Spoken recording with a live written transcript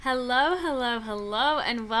Hello, hello, hello,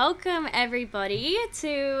 and welcome everybody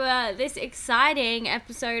to this exciting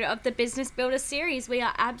episode of the Business Builder series. We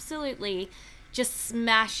are absolutely just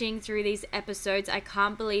smashing through these episodes. I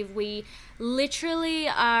can't believe we literally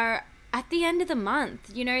are at the end of the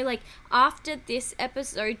month. After this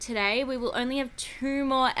episode today, we will only have two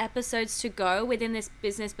more episodes to go within this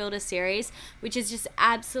Business Builder series, which is just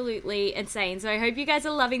absolutely insane. So I hope you guys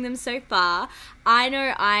are loving them so far. I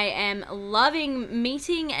know I am loving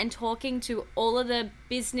meeting and talking to all of the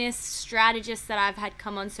business strategists that I've had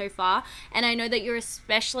come on so far, and I know that you're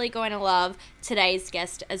especially going to love today's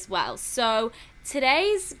guest as well. So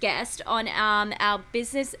today's guest on our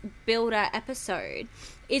Business Builder episode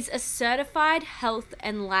is a certified health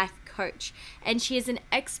and life coach, and she is an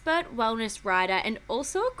expert wellness writer and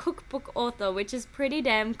also a cookbook author, which is pretty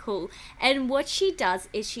damn cool. And what she does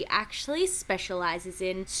is she actually specializes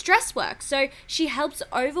in stress work. So she helps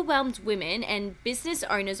overwhelmed women and business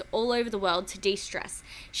owners all over the world to de-stress.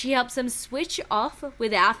 She helps them switch off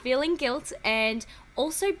without feeling guilt and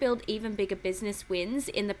also build even bigger business wins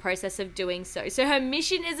in the process of doing so. So her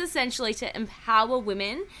mission is essentially to empower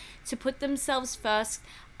women to put themselves first,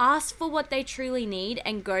 ask for what they truly need,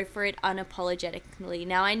 and go for it unapologetically.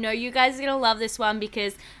 Now, I know you guys are going to love this one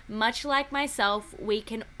because much like myself, we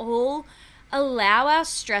can all allow our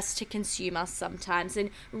stress to consume us sometimes and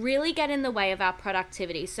really get in the way of our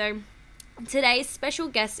productivity. So today's special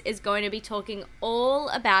guest is going to be talking all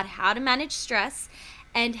about how to manage stress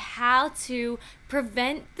and how to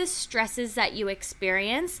prevent the stresses that you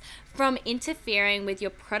experience from interfering with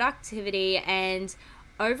your productivity and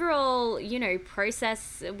overall,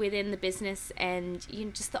 process within the business and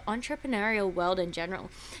just the entrepreneurial world in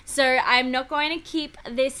general. So I'm not going to keep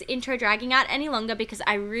this intro dragging out any longer because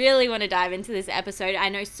I really want to dive into this episode. I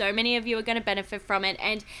know so many of you are going to benefit from it,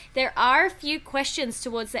 and there are a few questions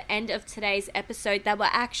towards the end of today's episode that were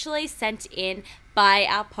actually sent in by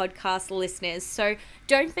our podcast listeners. So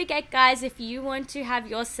don't forget, guys, if you want to have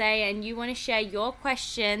your say and you want to share your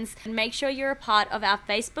questions, make sure you're a part of our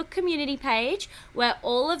Facebook community page where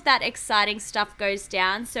all of that exciting stuff goes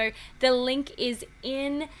down. So the link is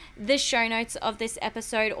in the show notes of this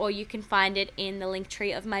episode, or you can find it in the link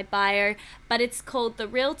tree of my bio. But it's called the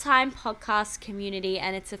Real Time Podcast Community,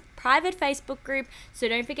 and it's a private Facebook group, so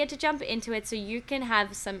don't forget to jump into it so you can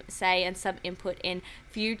have some say and some input in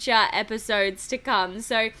future episodes to come.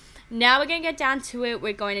 So now we're going to get down to it.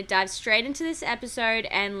 We're going to dive straight into this episode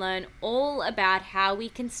and learn all about how we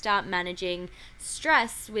can start managing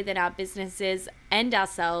stress within our businesses and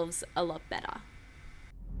ourselves a lot better.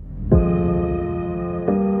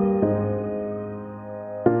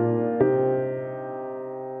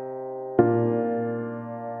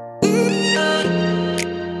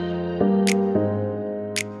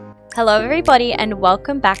 Hello, everybody, and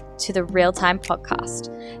welcome back to the Real Time Podcast.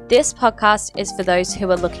 This podcast is for those who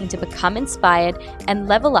are looking to become inspired and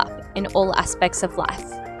level up in all aspects of life.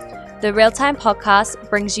 The Real Time Podcast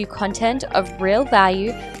brings you content of real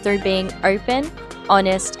value through being open,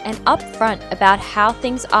 honest, and upfront about how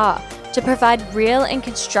things are to provide real and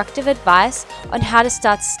constructive advice on how to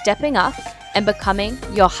start stepping up and becoming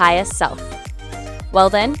your highest self. Well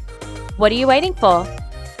then, what are you waiting for?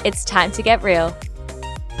 It's time to get real.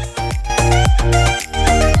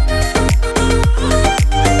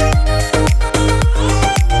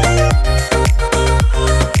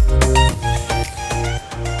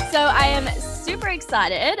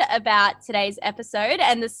 Excited about today's episode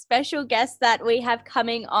and the special guest that we have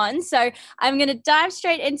coming on. So I'm going to dive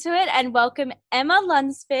straight into it and welcome Emma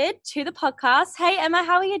Lunsford to the podcast. Hey, Emma,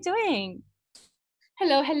 how are you doing?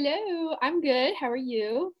 Hello. I'm good. How are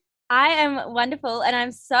you? I am wonderful, and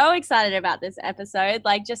I'm so excited about this episode.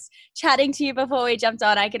 Like, just chatting to you before we jumped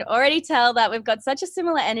on, I can already tell that we've got such a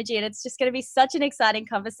similar energy, and it's just going to be such an exciting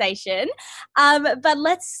conversation. But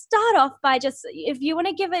let's start off by just, if you want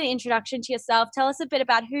to give an introduction to yourself, tell us a bit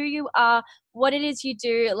about who you are, what it is you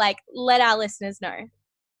do, like, let our listeners know.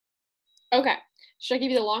 Okay. Should I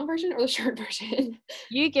give you the long version or the short version?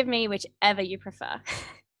 You give me whichever you prefer.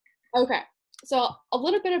 Okay. So a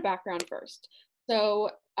little bit of background first. So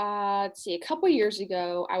let's see, a couple years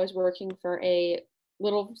ago, I was working for a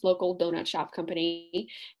little local donut shop company.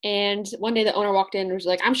 And one day the owner walked in and was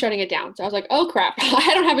like, I'm shutting it down. So I was like, oh crap,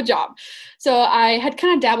 I don't have a job. So I had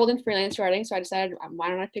kind of dabbled in freelance writing. So I decided, why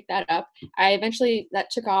don't I pick that up? That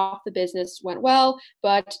took off, the business went well,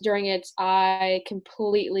 but during it, I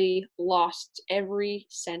completely lost every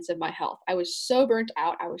sense of my health. I was so burnt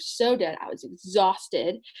out. I was so dead. I was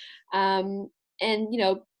exhausted. And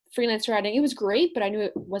freelance writing, it was great, but I knew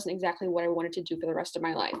it wasn't exactly what I wanted to do for the rest of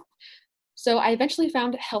my life. So I eventually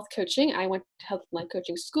found health coaching. I went to health and life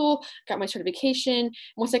coaching school, got my certification.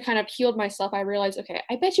 Once I kind of healed myself, I realized, okay,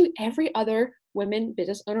 I bet you every other women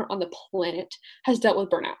business owner on the planet has dealt with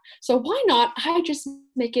burnout. So why not I just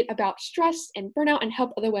make it about stress and burnout and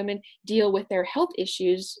help other women deal with their health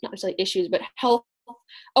issues, not necessarily issues, but health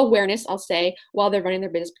awareness, I'll say, while they're running their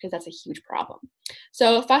business, because that's a huge problem.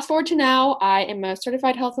 So fast forward to now, I am a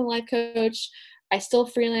certified health and life coach. I still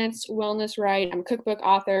freelance wellness write. I'm a cookbook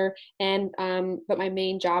author, and but my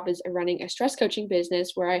main job is running a stress coaching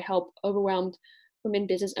business where I help overwhelmed women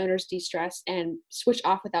business owners de-stress and switch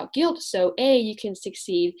off without guilt. So A, you can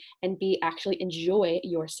succeed, and B, actually enjoy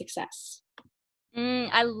your success.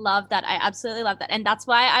 I love that. I absolutely love that. And that's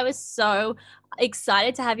why I was so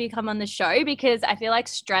excited to have you come on the show, because I feel like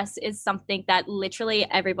stress is something that literally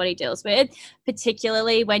everybody deals with,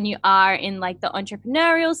 particularly when you are in like the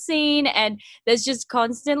entrepreneurial scene, and there's just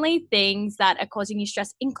constantly things that are causing you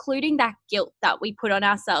stress, including that guilt that we put on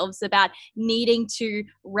ourselves about needing to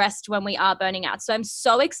rest when we are burning out. So I'm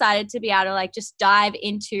so excited to be able to like just dive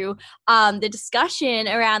into the discussion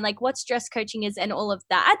around like what stress coaching is and all of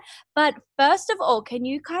that. But first of all, can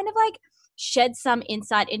you kind of like shed some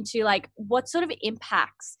insight into like what sort of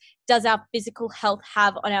impacts does our physical health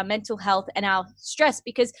have on our mental health and our stress?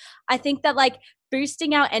 Because I think that like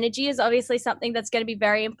boosting our energy is obviously something that's going to be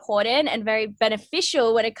very important and very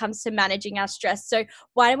beneficial when it comes to managing our stress. So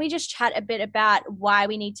why don't we just chat a bit about why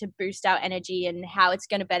we need to boost our energy and how it's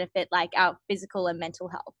going to benefit like our physical and mental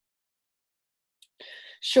health?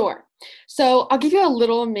 Sure. So I'll give you a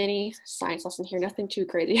little mini science lesson here, nothing too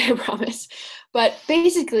crazy, I promise. But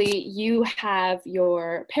basically, you have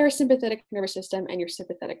your parasympathetic nervous system and your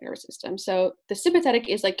sympathetic nervous system. So the sympathetic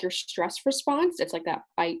is like your stress response. It's like that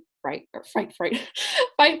fight, fright, or fight, fright,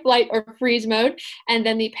 fight, flight, or freeze mode. And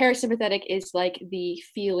then the parasympathetic is like the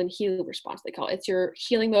feel and heal response, they call it. It's your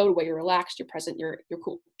healing mode where you're relaxed, you're present, you're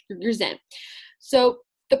cool, you're zen. So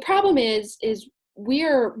the problem is we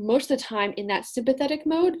are most of the time in that sympathetic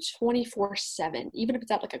mode 24/7, even if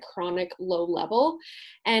it's at like a chronic low level.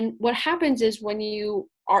 And what happens is when you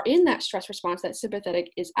are in that stress response, that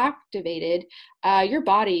sympathetic is activated, your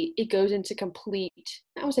body, it goes into complete,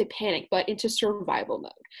 I won't say panic, but into survival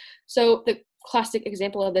mode. So the classic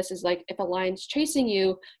example of this is like if a lion's chasing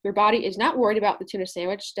you, your body is not worried about the tuna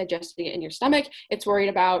sandwich digesting it in your stomach. It's worried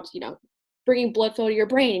about, bringing blood flow to your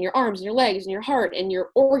brain and your arms and your legs and your heart and your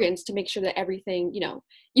organs to make sure that everything,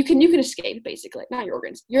 you can escape, basically, not your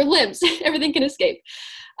organs, your limbs, everything can escape.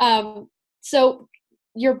 So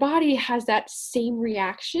your body has that same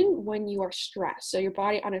reaction when you are stressed. So your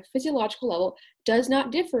body on a physiological level does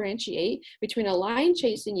not differentiate between a lion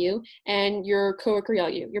chasing you and your coworker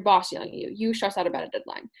yelling at you, your boss yelling at you, you stress out about a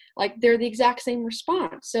deadline. Like they're the exact same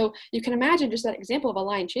response. So you can imagine just that example of a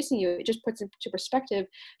lion chasing you, it just puts into perspective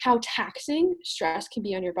how taxing stress can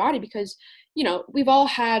be on your body, because we've all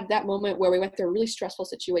had that moment where we went through a really stressful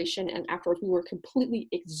situation and afterwards we were completely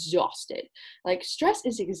exhausted. Like stress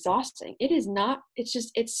is exhausting. It is not,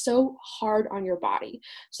 it's so hard on your body.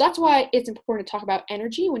 So that's why it's important to talk about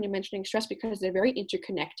energy when you're mentioning stress, because they're very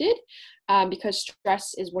interconnected, because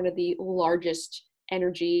stress is one of the largest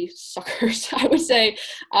energy suckers, I would say,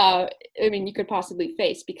 you could possibly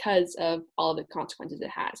face because of all of the consequences it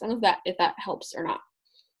has. I don't know if that helps or not.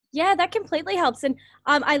 Yeah, that completely helps. And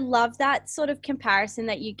I love that sort of comparison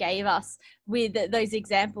that you gave us with those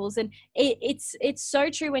examples. And it's so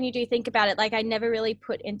true when you do think about it. Like I never really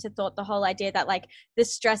put into thought the whole idea that like the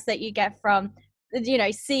stress that you get from,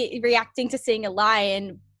 reacting to seeing a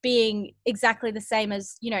lion being exactly the same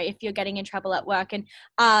as, if you're getting in trouble at work. And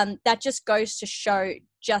that just goes to show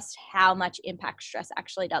just how much impact stress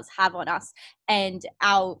actually does have on us and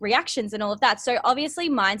our reactions and all of that. So obviously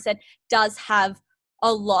mindset does have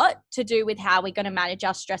a lot to do with how we're going to manage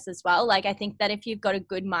our stress as well. Like I think that if you've got a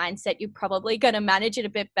good mindset, you're probably going to manage it a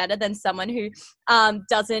bit better than someone who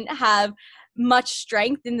doesn't have much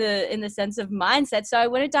strength in the sense of mindset. So I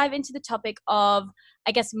want to dive into the topic of,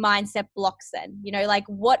 I guess, mindset blocks then. Like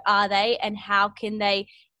what are they and how can they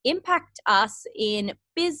impact us in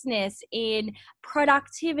business, in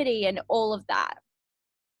productivity and all of that?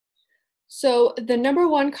 So the number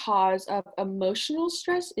one cause of emotional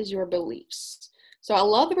stress is your beliefs. So I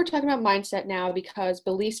love that we're talking about mindset now, because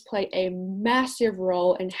beliefs play a massive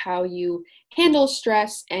role in how you handle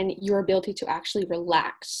stress and your ability to actually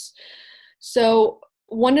relax. So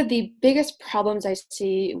one of the biggest problems I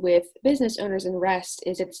see with business owners in rest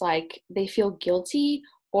is it's like they feel guilty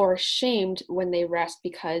or ashamed when they rest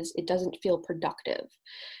because it doesn't feel productive.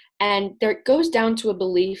 And there it goes down to a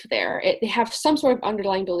belief there. They have some sort of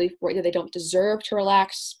underlying belief where either they don't deserve to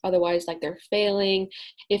relax, otherwise like they're failing.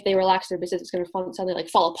 If they relax, their business is going to suddenly like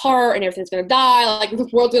fall apart and everything's going to die. Like the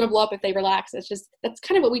world's going to blow up if they relax. That's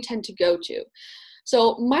kind of what we tend to go to.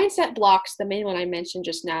 So mindset blocks, the main one I mentioned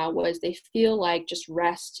just now was they feel like just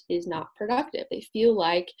rest is not productive. They feel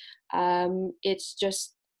like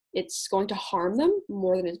it's going to harm them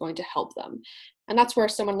more than it's going to help them. And that's where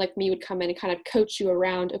someone like me would come in and kind of coach you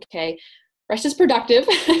around, okay, rest is productive.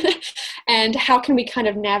 And how can we kind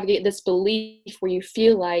of navigate this belief where you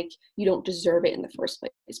feel like you don't deserve it in the first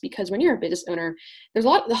place? Because when you're a business owner, there's a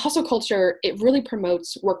lot of the hustle culture, it really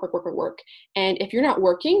promotes work, work, work, work, work. And if you're not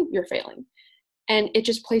working, you're failing. And it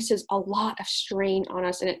just places a lot of strain on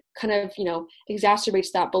us, and it kind of,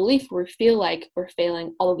 exacerbates that belief where we feel like we're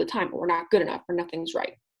failing all of the time, or we're not good enough, or nothing's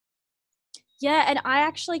right. Yeah, and I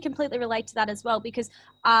actually completely relate to that as well, because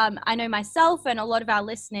I know myself and a lot of our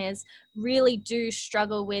listeners really do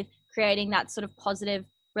struggle with creating that sort of positive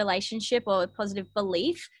relationship or positive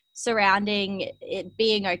belief surrounding it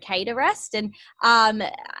being okay to rest. And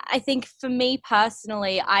I think for me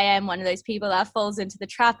personally, I am one of those people that falls into the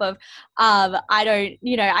trap of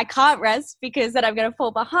I can't rest because then I'm going to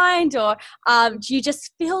fall behind, or you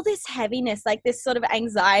just feel this heaviness, like this sort of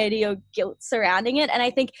anxiety or guilt surrounding it. And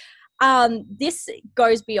I think this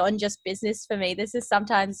goes beyond just business for me. This is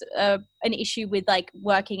sometimes an issue with like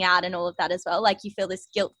working out and all of that as well. Like you feel this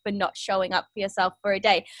guilt for not showing up for yourself for a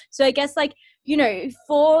day. So I guess like,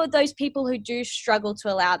 for those people who do struggle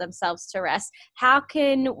to allow themselves to rest, how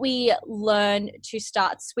can we learn to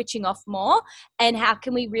start switching off more? And how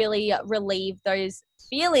can we really relieve those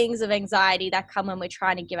feelings of anxiety that come when we're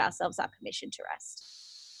trying to give ourselves that permission to rest?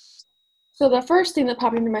 So the first thing that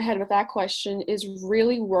popped into my head with that question is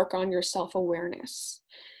really work on your self-awareness.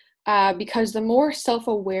 Because the more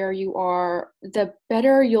self-aware you are, the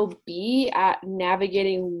better you'll be at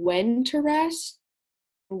navigating when to rest,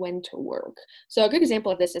 when to work. So a good example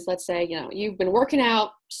of this is, let's say, you've been working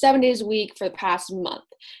out 7 days a week for the past month,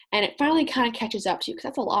 and it finally kind of catches up to you because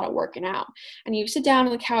that's a lot of working out. And you sit down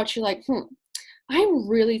on the couch, you're like, I'm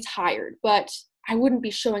really tired, but I wouldn't be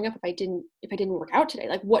showing up if I didn't work out today.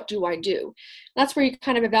 Like, what do I do? That's where you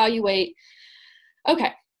kind of evaluate,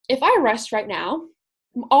 okay, if I rest right now,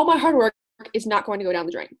 all my hard work is not going to go down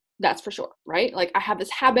the drain. That's for sure, right? Like I have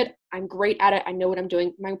this habit, I'm great at it, I know what I'm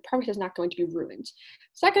doing. My progress is not going to be ruined.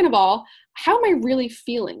 Second of all, how am I really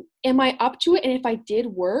feeling? Am I up to it? And if I did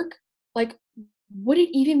work, like, would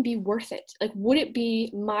it even be worth it? Like, would it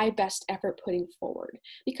be my best effort putting forward?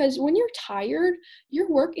 Because when you're tired, your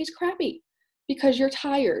work is crappy because you're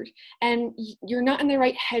tired and you're not in the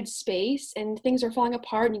right headspace and things are falling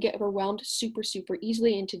apart and you get overwhelmed super, super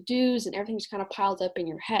easily into to-dos and everything just kind of piles up in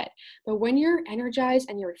your head. But when you're energized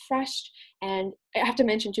and you're refreshed, and I have to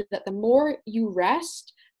mention too that the more you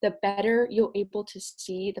rest, the better you'll able to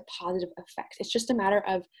see the positive effects. It's just a matter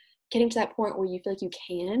of getting to that point where you feel like you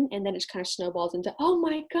can, and then it just kind of snowballs into, oh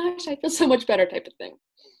my gosh, I feel so much better type of thing.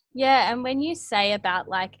 Yeah, and when you say about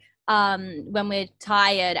like when we're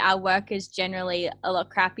tired, our work is generally a lot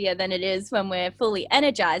crappier than it is when we're fully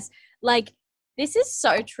energized. Like this is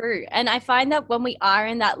so true. And I find that when we are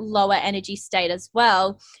in that lower energy state as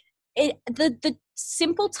well, the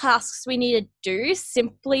simple tasks we need to do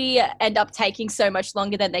simply end up taking so much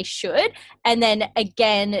longer than they should, and then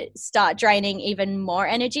again start draining even more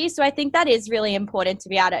energy. So I think that is really important to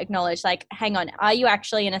be able to acknowledge, like, hang on, are you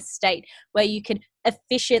actually in a state where you can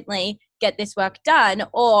efficiently get this work done,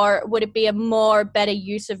 or would it be a more better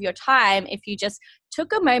use of your time if you just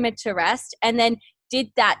took a moment to rest and then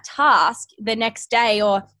did that task the next day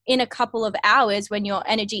or in a couple of hours when your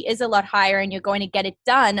energy is a lot higher and you're going to get it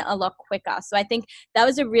done a lot quicker. So I think that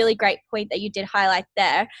was a really great point that you did highlight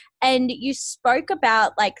there. And you spoke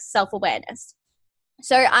about like self-awareness.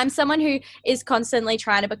 So I'm someone who is constantly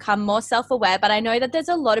trying to become more self-aware, but I know that there's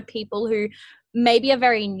a lot of people who maybe are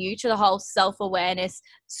very new to the whole self-awareness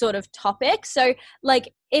sort of topic. So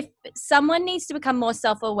like if someone needs to become more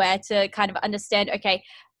self-aware to kind of understand, okay,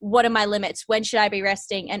 what are my limits? When should I be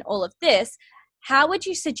resting? And all of this, how would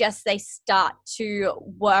you suggest they start to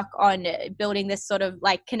work on building this sort of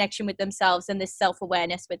like connection with themselves and this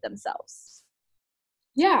self-awareness with themselves?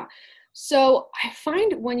 Yeah. So I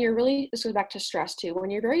find when you're really, this goes back to stress too, when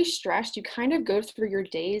you're very stressed, you kind of go through your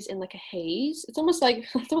days in like a haze. It's almost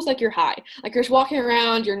like you're high. Like you're just walking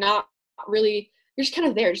around, you're not really, you're just kind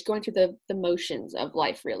of there, just going through the motions of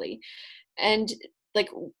life really. And like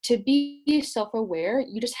to be self-aware,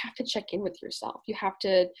 you just have to check in with yourself. You have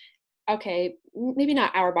to, okay, maybe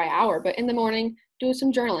not hour by hour, but in the morning, do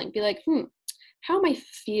some journaling. Be like, how am I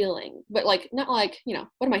feeling? But like, not like,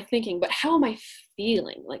 what am I thinking, but how am I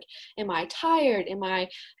feeling? Like, am I tired? Am I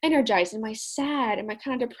energized? Am I sad? Am I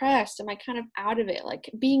kind of depressed? Am I kind of out of it? Like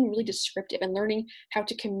being really descriptive and learning how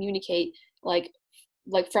to communicate, like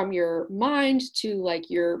from your mind to like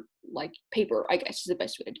your like paper, I guess is the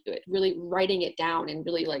best way to do it. Really writing it down and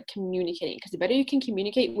really like communicating, because the better you can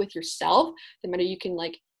communicate with yourself, the better you can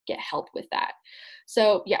like get help with that.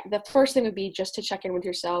 So yeah, the first thing would be just to check in with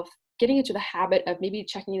yourself, getting into the habit of maybe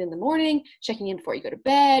checking in the morning, checking in before you go to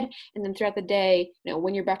bed, and then throughout the day,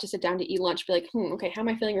 when you're about to sit down to eat lunch, be like, okay, how am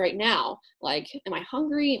I feeling right now? Like, am I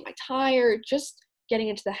hungry? Am I tired? Just getting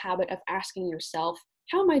into the habit of asking yourself,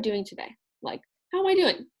 how am I doing today? Like, how am I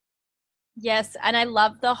doing? Yes, and I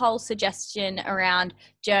love the whole suggestion around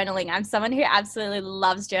journaling. I'm someone who absolutely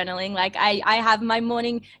loves journaling. Like I have my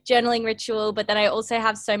morning journaling ritual, but then I also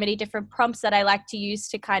have so many different prompts that I like to use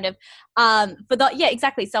to kind of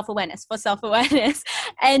exactly, self-awareness, for self-awareness.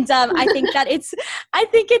 And I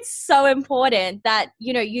think it's so important that,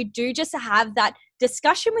 you do just have that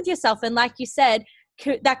discussion with yourself. And like you said,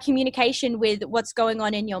 that communication with what's going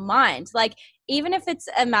on in your mind. Like, even if it's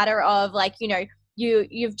a matter of like,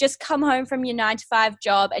 you've just come home from your 9 to 5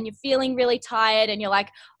 job and you're feeling really tired and you're like,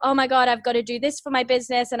 oh my God, I've got to do this for my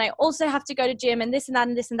business. And I also have to go to gym and this and that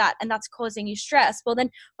and this and that. And that's causing you stress. Well,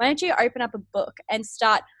 then why don't you open up a book and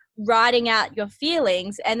start writing out your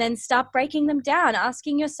feelings and then start breaking them down,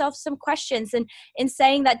 asking yourself some questions. And in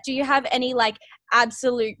saying that, do you have any like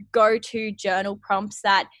absolute go-to journal prompts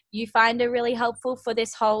that you find are really helpful for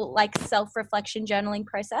this whole like self-reflection journaling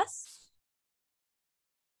process?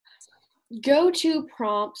 Go-to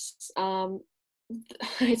prompts.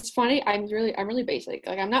 It's funny. I'm really basic.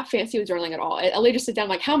 Like, I'm not fancy with journaling at all. I literally just sit down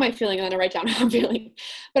like, how am I feeling, and then I write down how I'm feeling.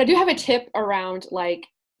 But I do have a tip around like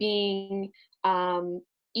being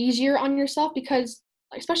easier on yourself, because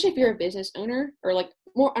especially if you're a business owner, or like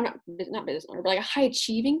more, I'm not business owner, but like a high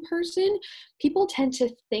achieving person, people tend to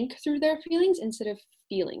think through their feelings instead of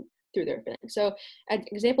feeling through their feelings. So an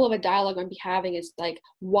example of a dialogue I'd be having is like,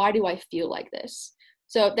 why do I feel like this?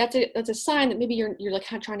 So that's a sign that maybe you're like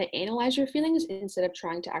kind of trying to analyze your feelings instead of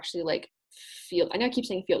trying to actually like feel. I know I keep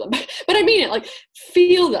saying feel them, but I mean it, like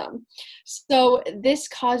feel them. So this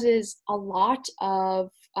causes a lot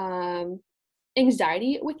of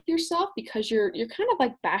anxiety with yourself, because you're kind of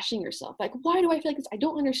like bashing yourself. Like, why do I feel like this? I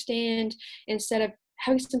don't understand. Instead of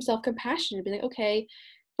having some self-compassion and be like, okay,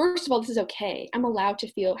 first of all, this is okay. I'm allowed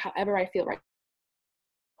to feel however I feel right.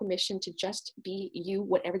 Permission to just be you,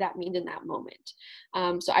 whatever that means in that moment.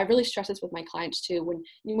 So I really stress this with my clients too.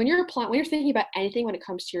 When you're thinking about anything when it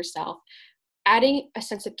comes to yourself, adding a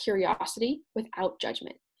sense of curiosity without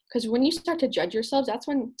judgment. Because when you start to judge yourselves, that's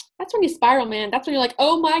when you spiral, man. That's when you're like,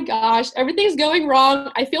 oh my gosh, everything's going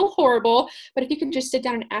wrong. I feel horrible. But if you can just sit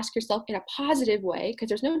down and ask yourself in a positive way, because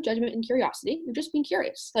there's no judgment in curiosity, you're just being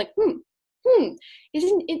curious. Like,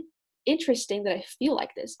 isn't it interesting that I feel like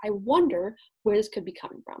this? I wonder where this could be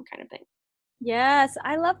coming from, kind of thing. Yes,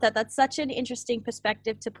 I love that. That's such an interesting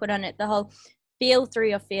perspective to put on it. The whole feel through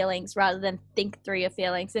your feelings rather than think through your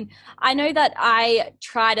feelings. And I know that I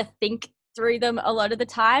try to think through them a lot of the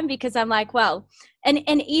time, because I'm like, well, and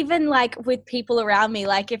even like with people around me,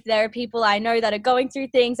 like if there are people I know that are going through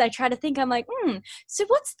things, I try to think, I'm like, so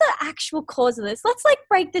what's the actual cause of this? Let's like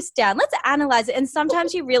break this down. Let's analyze it. And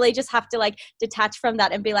sometimes you really just have to like detach from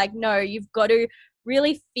that and be like, no, you've got to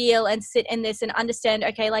really feel and sit in this and understand,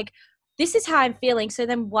 okay, like this is how I'm feeling. So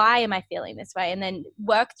then why am I feeling this way? And then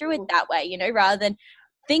work through it that way, rather than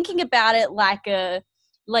thinking about it like a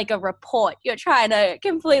report you're trying to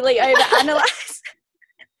completely overanalyze.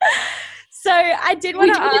 So I did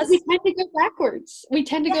want to ask. We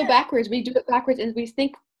tend to go backwards. We do it backwards, and we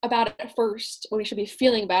think about it first when we should be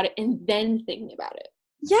feeling about it and then thinking about it.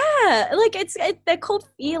 Yeah, like they're called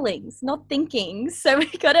feelings, not thinking. So we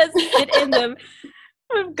got to sit in them.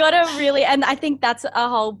 We've got to really, and I think that's a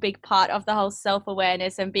whole big part of the whole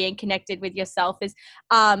self-awareness and being connected with yourself is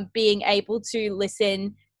being able to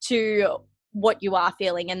listen to what you are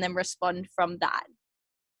feeling and then respond from that.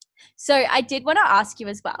 So I did want to ask you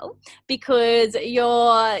as well, because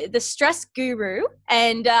you're the stress guru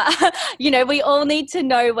and, we all need to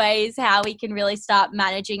know ways how we can really start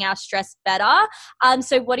managing our stress better.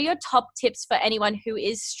 So what are your top tips for anyone who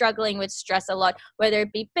is struggling with stress a lot, whether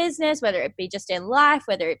it be business, whether it be just in life,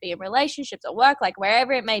 whether it be in relationships or work, like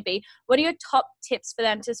wherever it may be? What are your top tips for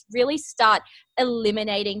them to really start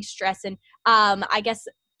eliminating stress and, I guess,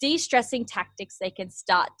 de-stressing tactics they can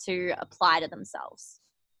start to apply to themselves?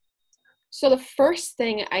 So the first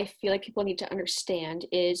thing I feel like people need to understand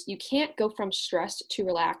is you can't go from stress to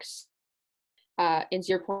relax in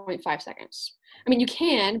 0.5 seconds. I mean, you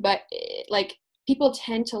can, but like people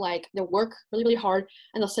tend to like, they'll work really, really hard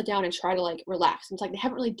and they'll sit down and try to like relax. And it's like they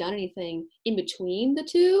haven't really done anything in between the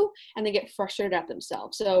two and they get frustrated at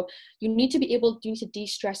themselves. So you need to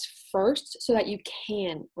de-stress first so that you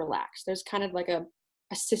can relax. There's kind of like a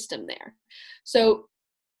system there. So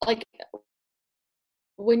like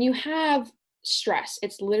when you have stress,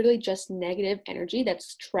 it's literally just negative energy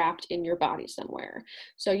that's trapped in your body somewhere.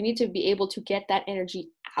 So you need to be able to get that energy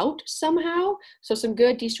out somehow. So some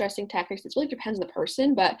good de-stressing tactics, it really depends on the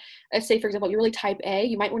person, but let's say, for example, you're really type A,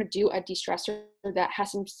 you might want to do a de-stressor that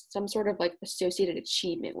has some sort of like associated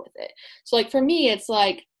achievement with it. So like for me, it's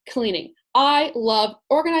like cleaning. I love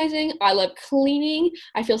organizing. I love cleaning.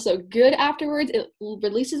 I feel so good afterwards. It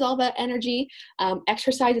releases all that energy.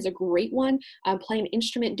 Exercise is a great one. Playing an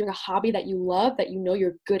instrument, doing a hobby that you love, that you know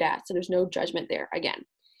you're good at. So there's no judgment there again.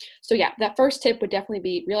 So yeah, that first tip would definitely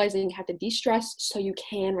be realizing you have to de-stress so you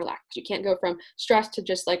can relax. You can't go from stress to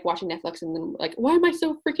just like watching Netflix and then like, why am I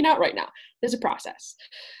so freaking out right now? There's a process.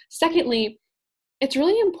 Secondly, it's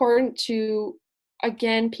really important to,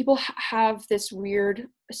 again, people have this weird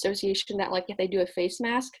association that like if they do a face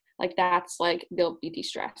mask, like that's like they'll be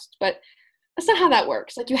de-stressed, but that's not how that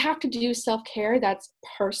works. Like you have to do self-care that's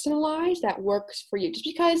personalized, that works for you. Just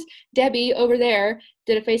because Debbie over there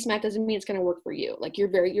did a face mask doesn't mean it's going to work for you. Like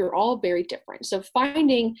you're all very different. So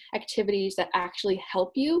finding activities that actually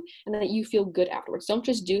help you and that you feel good afterwards. Don't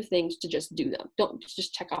just do things to just do them. Don't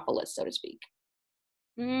just check off a list, so to speak.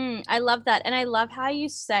 I love that. And I love how you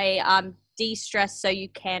say de-stress so you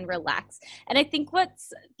can relax. And I think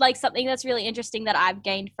what's like something that's really interesting that I've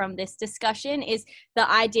gained from this discussion is the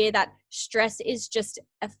idea that stress is just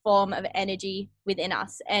a form of energy within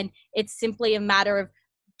us. And it's simply a matter of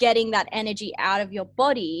getting that energy out of your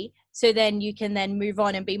body so then you can then move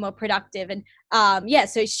on and be more productive. And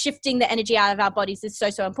so shifting the energy out of our bodies is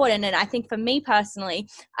so important. And I think for me personally,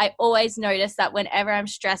 I always notice that whenever I'm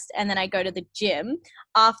stressed and then I go to the gym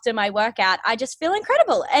after my workout, I just feel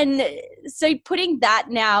incredible. And so putting that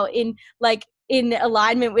now in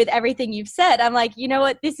alignment with everything you've said, I'm like, you know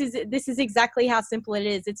what, this is exactly how simple it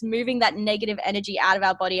is. It's moving that negative energy out of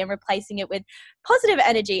our body and replacing it with positive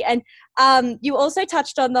energy. And you also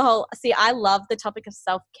touched on I love the topic of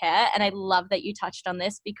self-care, and I love that you touched on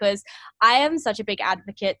this because I am such a big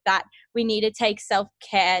advocate that we need to take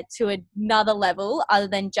self-care to another level other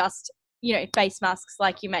than just, face masks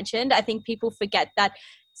like you mentioned. I think people forget that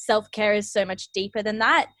self-care is so much deeper than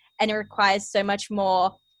that, and it requires so much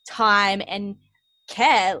more time and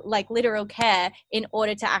care, like literal care, in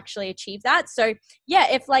order to actually achieve that. So yeah,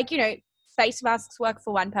 if face masks work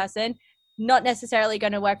for one person, not necessarily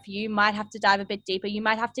going to work for you. You might have to dive a bit deeper. You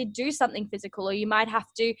might have to do something physical, or you might have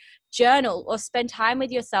to journal or spend time with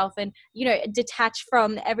yourself and, detach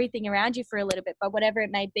from everything around you for a little bit. But whatever it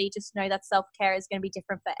may be, just know that self-care is going to be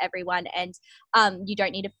different for everyone. And you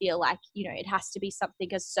don't need to feel like, it has to be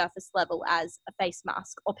something as surface level as a face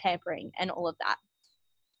mask or pampering and all of that.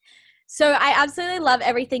 So I absolutely love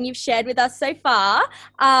everything you've shared with us so far.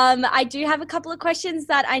 I do have a couple of questions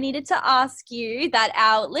that I needed to ask you that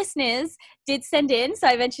our listeners did send in. So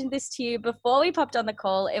I mentioned this to you before we popped on the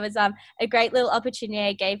call. It was a great little opportunity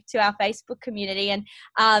I gave to our Facebook community. And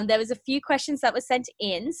there was a few questions that were sent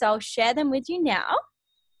in. So I'll share them with you now.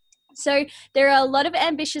 So there are a lot of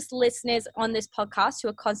ambitious listeners on this podcast who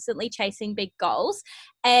are constantly chasing big goals,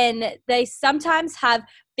 and they sometimes have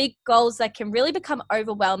big goals that can really become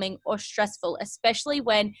overwhelming or stressful, especially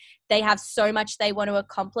when they have so much they want to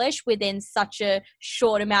accomplish within such a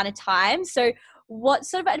short amount of time. So what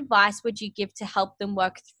sort of advice would you give to help them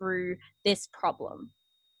work through this problem?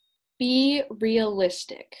 Be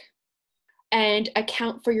realistic and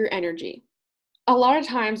account for your energy. A lot of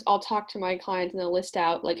times I'll talk to my clients and they'll list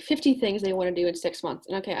out like 50 things they want to do in 6 months.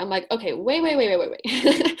 And I'm like, okay, wait.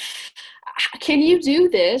 Can you do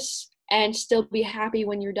this and still be happy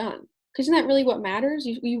when you're done? Because isn't that really what matters?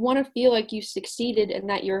 You want to feel like you succeeded and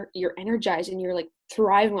that you're energized and you're like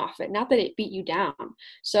thriving off it, not that it beat you down.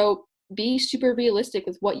 So be super realistic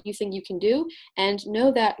with what you think you can do, and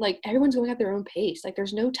know that like everyone's going at their own pace. Like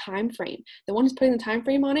there's no time frame. The one who's putting the time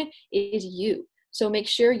frame on it is you. So make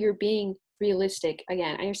sure you're being realistic.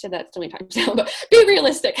 Again, I said that so many times now, but be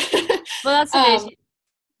realistic. Well, that's it.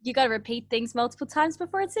 You got to repeat things multiple times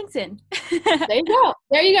before it sinks in. There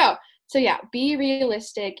you go. So yeah, be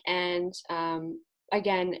realistic. And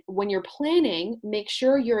again, when you're planning, make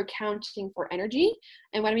sure you're accounting for energy.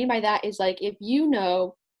 And what I mean by that is like, if you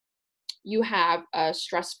know you have a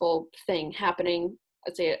stressful thing happening,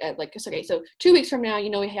 let's say okay, so 2 weeks from now,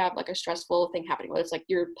 we have like a stressful thing happening, whether it's like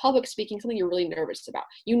you're public speaking, something you're really nervous about,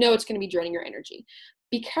 it's going to be draining your energy.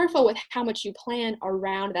 be careful with how much you plan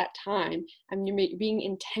around that time. I mean, you're being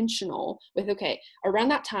intentional with, okay, around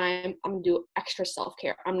that time, I'm going to do extra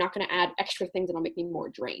self-care. I'm not going to add extra things that'll make me more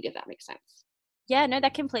drained, if that makes sense. Yeah, no,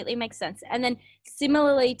 that completely makes sense. And then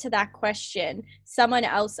similarly to that question, someone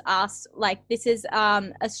else asked, like, this is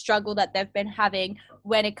a struggle that they've been having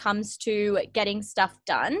when it comes to getting stuff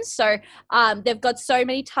done. So they've got so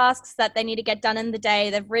many tasks that they need to get done in the day.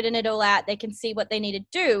 They've written it all out. They can see what they need to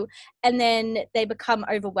do. And then they become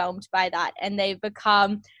overwhelmed by that, and they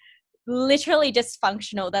become literally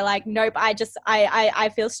dysfunctional. They're like, nope, I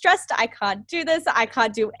feel stressed. I can't do this. I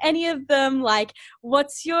can't do any of them. Like,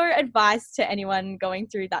 what's your advice to anyone going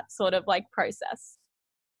through that sort of like process?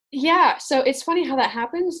 Yeah, so it's funny how that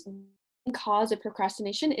happens. The cause of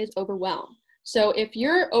procrastination is overwhelm. So if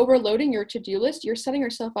you're overloading your to-do list, you're setting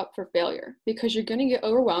yourself up for failure because you're going to get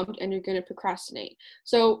overwhelmed and you're going to procrastinate.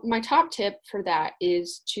 So my top tip for that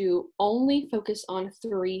is to only focus on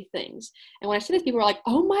 3 things. And when I say this, people are like,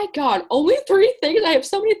 oh my God, only 3 things? I have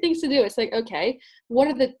so many things to do. It's like, okay, what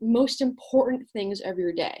are the most important things of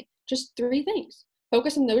your day? Just 3 things.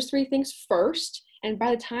 Focus on those 3 things first. And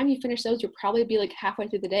by the time you finish those, you'll probably be like halfway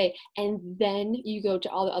through the day. And then you go to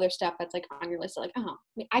all the other stuff that's like on your list. Like, oh,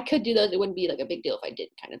 I could do those. It wouldn't be like a big deal if I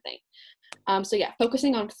didn't, kind of thing. So yeah,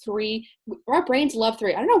 focusing on 3. Our brains love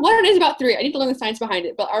 3. I don't know what it is about 3. I need to learn the science behind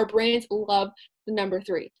it. But our brains love the number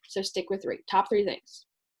 3. So stick with 3. Top 3 things.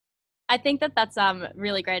 I think that that's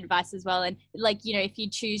really great advice as well. And like, you know, if you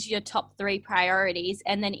choose your top 3 priorities,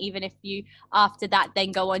 and then even if you after that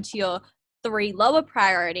then go on to your 3 lower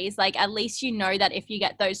priorities, like at least you know that if you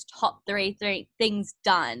get those top three things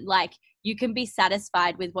done, like you can be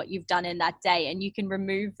satisfied with what you've done in that day, and you can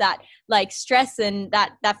remove that like stress and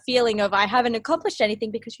that feeling of I haven't accomplished anything,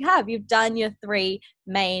 because you've done your 3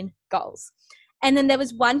 main goals. And then there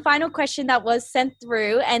was one final question that was sent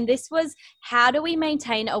through, and this was, how do we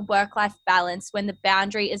maintain a work-life balance when the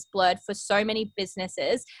boundary is blurred for so many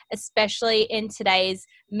businesses, especially in today's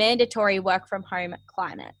mandatory work from home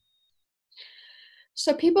climate?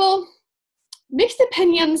 So people, mixed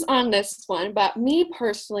opinions on this one, but me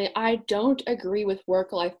personally, I don't agree with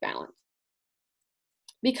work-life balance.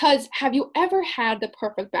 Because have you ever had the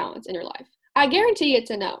perfect balance in your life? I guarantee it's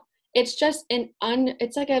a no. It's just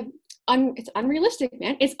it's unrealistic,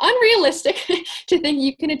 man. It's unrealistic to think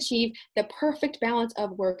you can achieve the perfect balance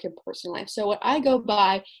of work and personal life. So what I go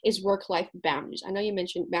by is work-life boundaries. I know you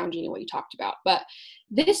mentioned boundary and what you talked about, but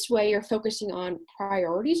this way you're focusing on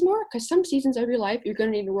priorities more, because some seasons of your life, you're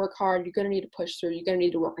going to need to work hard. You're going to need to push through. You're going to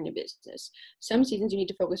need to work on your business. Some seasons you need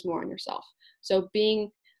to focus more on yourself. So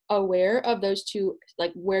being aware of those 2,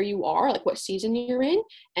 like where you are, like what season you're in,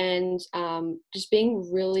 and just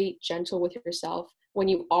being really gentle with yourself when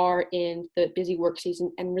you are in the busy work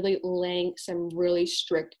season, and really laying some really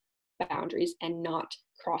strict boundaries and not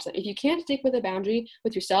cross them. If you can't stick with a boundary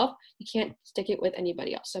with yourself, you can't stick it with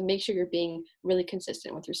anybody else. So make sure you're being really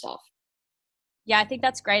consistent with yourself. Yeah, I think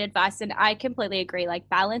that's great advice. And I completely agree. Like,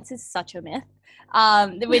 balance is such a myth.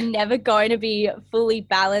 We're never going to be fully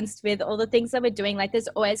balanced with all the things that we're doing. Like, there's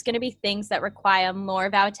always going to be things that require more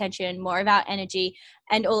of our attention, more of our energy,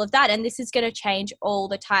 and all of that. And this is going to change all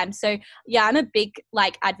the time. So yeah, I'm a big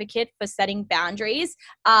like advocate for setting boundaries,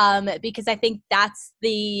 because I think that's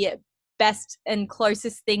the best and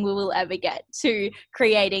closest thing we will ever get to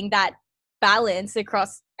creating that balance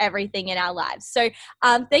across everything in our lives. So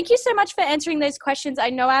thank you so much for answering those questions. I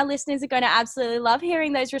know our listeners are going to absolutely love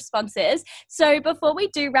hearing those responses. So before we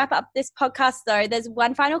do wrap up this podcast though, there's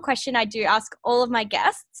one final question I do ask all of my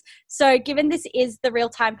guests. So given this is the Real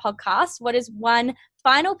Time podcast, what is one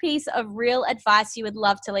final piece of real advice you would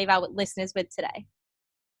love to leave our listeners with today?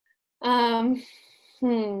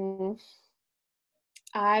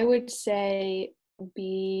 I would say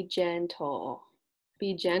be gentle.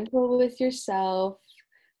 Be gentle with yourself.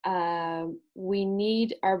 Our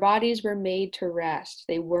bodies were made to rest.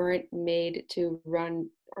 They weren't made to run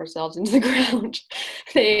ourselves into the ground.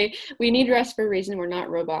 We need rest for a reason. We're not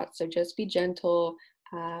robots. So just be gentle,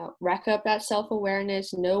 rack up that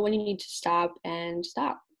self-awareness, know when you need to stop, and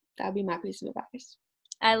stop. That'd be my piece of advice.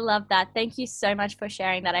 I love that. Thank you so much for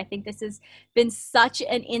sharing that. I think this has been such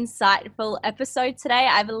an insightful episode today.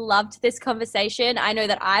 I've loved this conversation. I know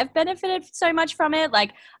that I've benefited so much from it.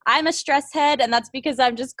 Like, I'm a stress head, and that's because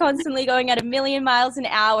I'm just constantly going at 1,000,000 miles an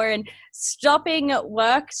hour, and stopping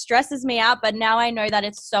work stresses me out. But now I know that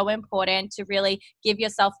it's so important to really give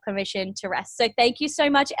yourself permission to rest. So thank you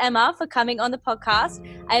so much, Emma, for coming on the podcast.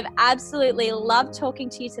 I've absolutely loved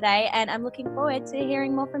talking to you today, and I'm looking forward to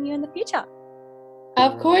hearing more from you in the future.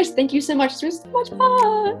 Of course. Thank you so much. This was so much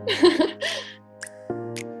fun.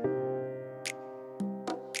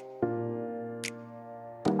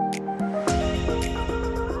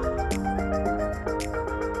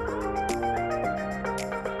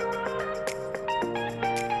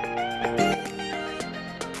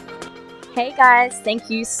 Hey guys, thank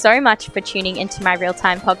you so much for tuning into my Real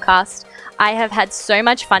Time podcast. I have had so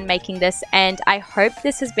much fun making this, and I hope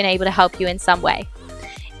this has been able to help you in some way.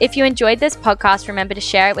 If you enjoyed this podcast, remember to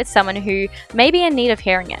share it with someone who may be in need of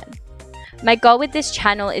hearing it. My goal with this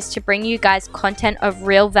channel is to bring you guys content of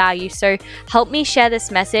real value, so help me share this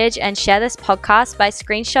message and share this podcast by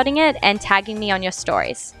screenshotting it and tagging me on your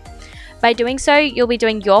stories. By doing so, you'll be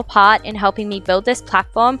doing your part in helping me build this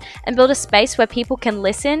platform and build a space where people can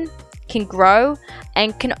listen, can grow,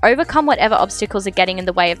 and can overcome whatever obstacles are getting in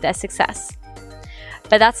the way of their success.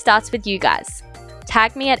 But that starts with you guys.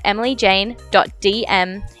 Tag me at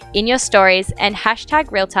emilyjane.dm in your stories and hashtag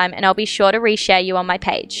realtime, and I'll be sure to reshare you on my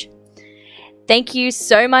page. Thank you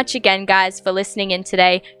so much again, guys, for listening in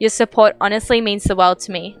today. Your support honestly means the world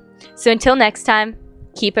to me. So until next time,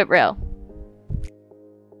 keep it real.